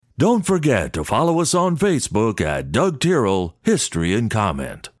Don't forget to follow us on Facebook at Doug Tyrrell History and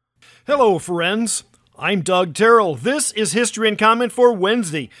Comment. Hello, friends. I'm Doug Tyrrell. This is History and Comment for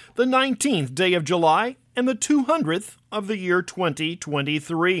Wednesday, the 19th day of July, and the 200th of the year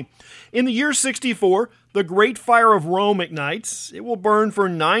 2023. In the year 64, the Great Fire of Rome ignites. It will burn for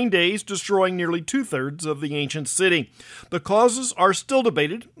 9 days, destroying nearly two-thirds of the ancient city. The causes are still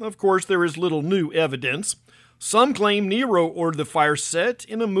debated. Of course, there is little new evidence. Some claim Nero ordered the fire set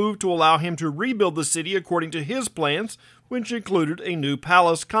in a move to allow him to rebuild the city according to his plans, which included a new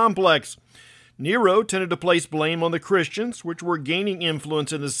palace complex. Nero tended to place blame on the Christians, which were gaining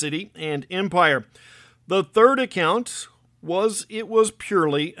influence in the city and empire. The third account was it was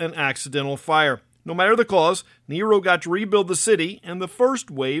purely an accidental fire. No matter the cause, Nero got to rebuild the city, and the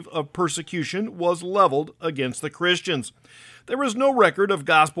first wave of persecution was leveled against the Christians. There is no record of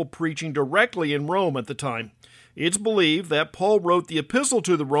gospel preaching directly in Rome at the time. It's believed that Paul wrote the epistle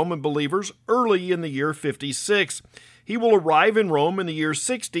to the Roman believers early in the year 56. He will arrive in Rome in the year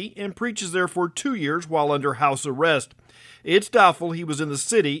 60 and preaches there for 2 years while under house arrest. It's doubtful he was in the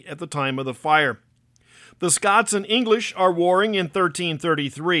city at the time of the fire. The Scots and English are warring in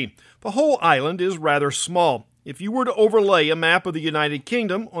 1333. The whole island is rather small. If you were to overlay a map of the United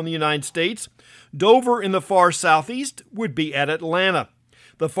Kingdom on the United States, Dover in the far southeast would be at Atlanta.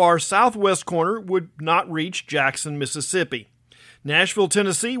 The far southwest corner would not reach Jackson, Mississippi. Nashville,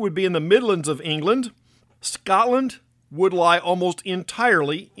 Tennessee would be in the Midlands of England. Scotland would lie almost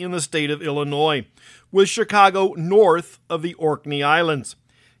entirely in the state of Illinois, with Chicago north of the Orkney Islands.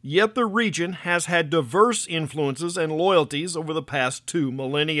 Yet the region has had diverse influences and loyalties over the past 2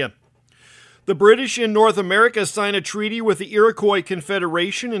 millennia. The British in North America signed a treaty with the Iroquois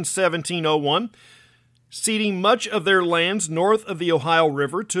Confederation in 1701, ceding much of their lands north of the Ohio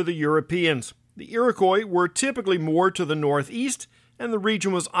River to the Europeans. The Iroquois were typically more to the northeast, and the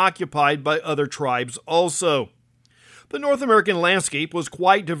region was occupied by other tribes also. The North American landscape was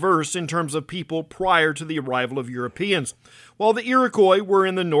quite diverse in terms of people prior to the arrival of Europeans. While the Iroquois were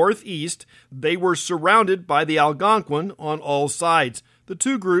in the northeast, they were surrounded by the Algonquin on all sides. The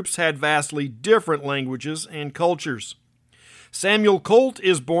two groups had vastly different languages and cultures. Samuel Colt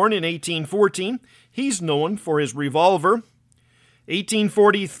is born in 1814. He's known for his revolver.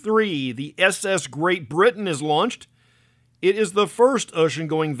 1843, the SS Great Britain is launched. It is the first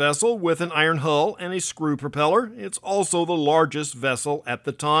ocean-going vessel with an iron hull and a screw propeller. It's also the largest vessel at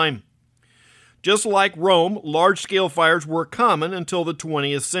the time. Just like Rome, large-scale fires were common until the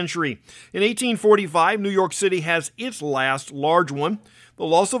 20th century. In 1845, New York City has its last large one. The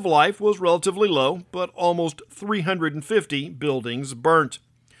loss of life was relatively low, but almost 350 buildings burnt.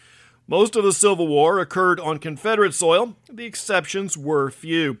 Most of the Civil War occurred on Confederate soil. The exceptions were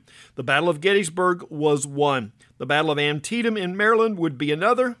few. The Battle of Gettysburg was one. The Battle of Antietam in Maryland would be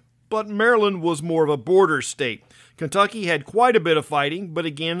another, but Maryland was more of a border state. Kentucky had quite a bit of fighting, but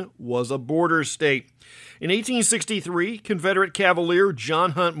again was a border state. In 1863, Confederate Cavalier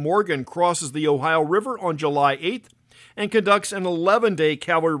John Hunt Morgan crosses the Ohio River on July 8th and conducts an 11-day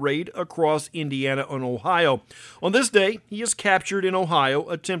cavalry raid across Indiana and Ohio. On this day, he is captured in Ohio,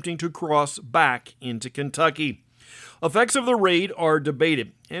 attempting to cross back into Kentucky. Effects of the raid are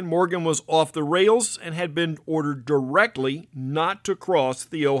debated, and Morgan was off the rails and had been ordered directly not to cross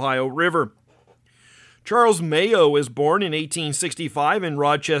the Ohio River. Charles Mayo is born in 1865 in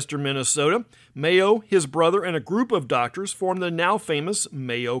Rochester, Minnesota. Mayo, his brother, and a group of doctors formed the now famous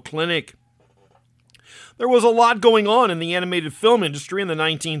Mayo Clinic. There was a lot going on in the animated film industry in the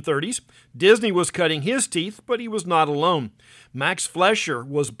 1930s. Disney was cutting his teeth, but he was not alone. Max Fleischer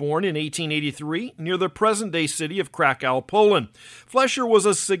was born in 1883 near the present-day city of Krakow, Poland. Fleischer was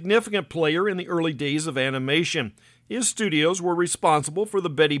a significant player in the early days of animation. His studios were responsible for the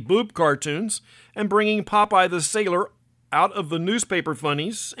Betty Boop cartoons and bringing Popeye the Sailor out of the newspaper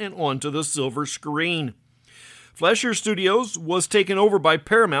funnies and onto the silver screen. Fleischer Studios was taken over by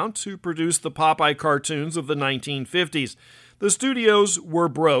Paramount, who produced the Popeye cartoons of the 1950s. The studios were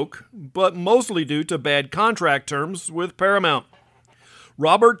broke, but mostly due to bad contract terms with Paramount.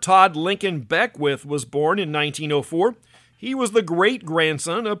 Robert Todd Lincoln Beckwith was born in 1904. He was the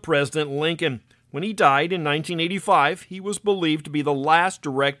great-grandson of President Lincoln. When he died in 1985, he was believed to be the last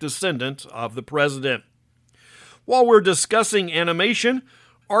direct descendant of the president. While we're discussing animation,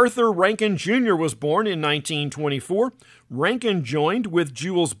 Arthur Rankin Jr. was born in 1924. Rankin joined with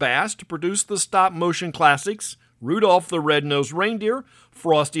Jules Bass to produce the stop-motion classics Rudolph the Red-Nosed Reindeer,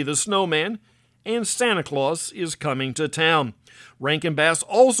 Frosty the Snowman, and Santa Claus is Coming to Town. Rankin Bass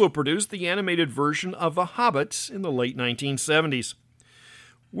also produced the animated version of The Hobbit in the late 1970s.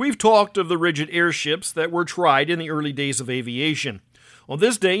 We've talked of the rigid airships that were tried in the early days of aviation. On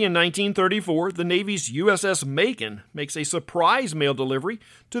this day in 1934, the Navy's USS Macon makes a surprise mail delivery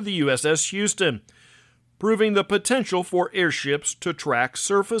to the USS Houston, proving the potential for airships to track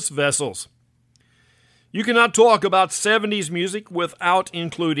surface vessels. You cannot talk about 70s music without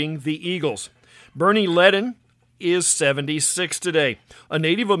including the Eagles. Bernie Leadon is 76 today. A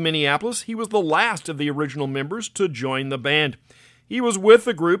native of Minneapolis, he was the last of the original members to join the band. He was with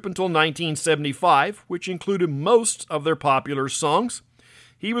the group until 1975, which included most of their popular songs.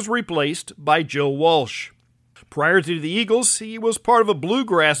 He was replaced by Joe Walsh. Prior to the Eagles, he was part of a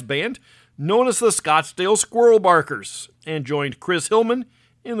bluegrass band known as the Scottsdale Squirrel Barkers and joined Chris Hillman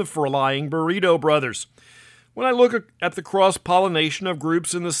in the Flying Burrito Brothers. When I look at the cross-pollination of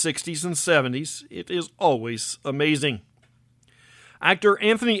groups in the 60s and 70s, it is always amazing. Actor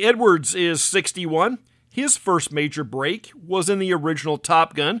Anthony Edwards is 61. His first major break was in the original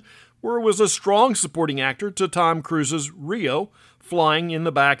Top Gun, where he was a strong supporting actor to Tom Cruise's Rio, flying in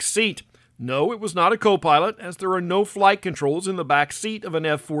the back seat. No, it was not a co-pilot, as there are no flight controls in the back seat of an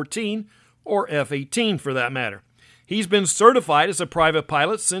F-14 or F-18 for that matter. He's been certified as a private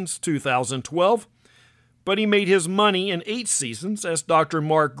pilot since 2012, but he made his money in 8 seasons as Dr.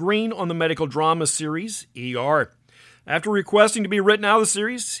 Mark Green on the medical drama series ER. After requesting to be written out of the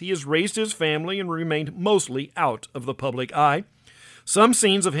series, he has raised his family and remained mostly out of the public eye. Some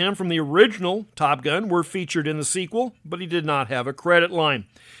scenes of him from the original Top Gun were featured in the sequel, but he did not have a credit line.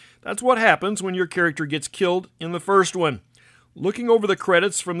 That's what happens when your character gets killed in the first one. Looking over the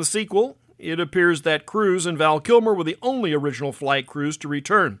credits from the sequel, it appears that Cruise and Val Kilmer were the only original flight crews to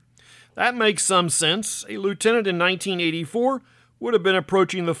return. That makes some sense. A lieutenant in 1984 would have been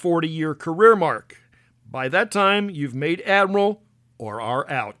approaching the 40-year career mark. By that time, you've made admiral or are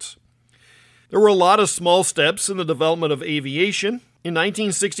out. There were a lot of small steps in the development of aviation. In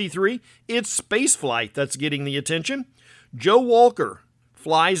 1963, it's spaceflight that's getting the attention. Joe Walker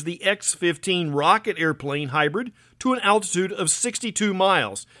flies the X-15 rocket airplane hybrid to an altitude of 62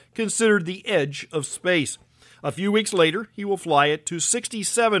 miles, considered the edge of space. A few weeks later, he will fly it to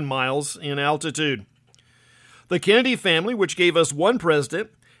 67 miles in altitude. The Kennedy family, which gave us one president,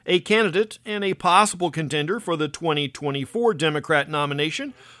 a candidate, and a possible contender for the 2024 Democrat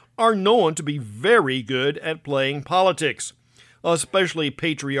nomination, are known to be very good at playing politics, especially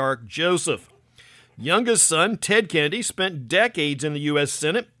Patriarch Joseph. Youngest son, Ted Kennedy, spent decades in the U.S.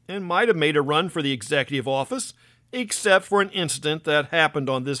 Senate and might have made a run for the executive office, except for an incident that happened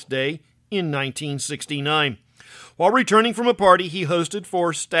on this day in 1969. While returning from a party he hosted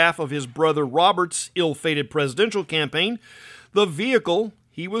for staff of his brother Robert's ill-fated presidential campaign, the vehicle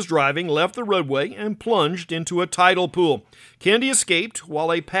he was driving left the roadway and plunged into a tidal pool. Kennedy escaped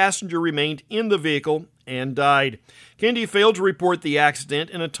while a passenger remained in the vehicle and died. Kennedy failed to report the accident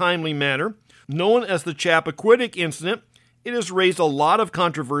in a timely manner. Known as the Chappaquiddick incident, it has raised a lot of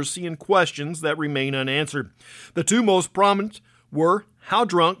controversy and questions that remain unanswered. The two most prominent were, how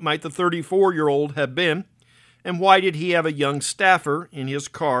drunk might the 34-year-old have been, and why did he have a young staffer in his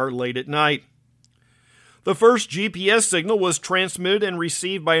car late at night? The first GPS signal was transmitted and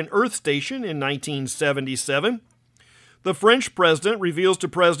received by an Earth station in 1977. The French president reveals to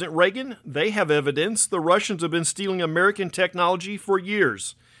President Reagan they have evidence the Russians have been stealing American technology for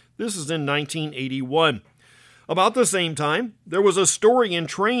years. This is in 1981. About the same time, there was a story in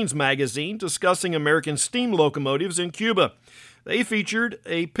Trains magazine discussing American steam locomotives in Cuba. They featured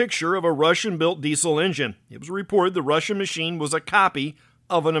a picture of a Russian-built diesel engine. It was reported the Russian machine was a copy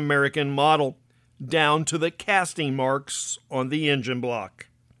of an American model, down to the casting marks on the engine block.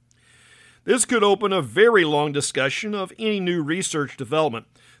 This could open a very long discussion of any new research development.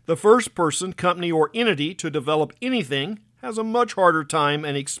 The first person, company, or entity to develop anything has a much harder time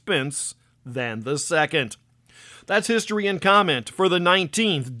and expense than the second. That's History and Comment for the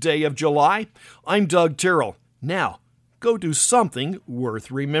 19th day of July. I'm Doug Terrell. Now, go do something worth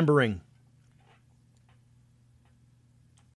remembering.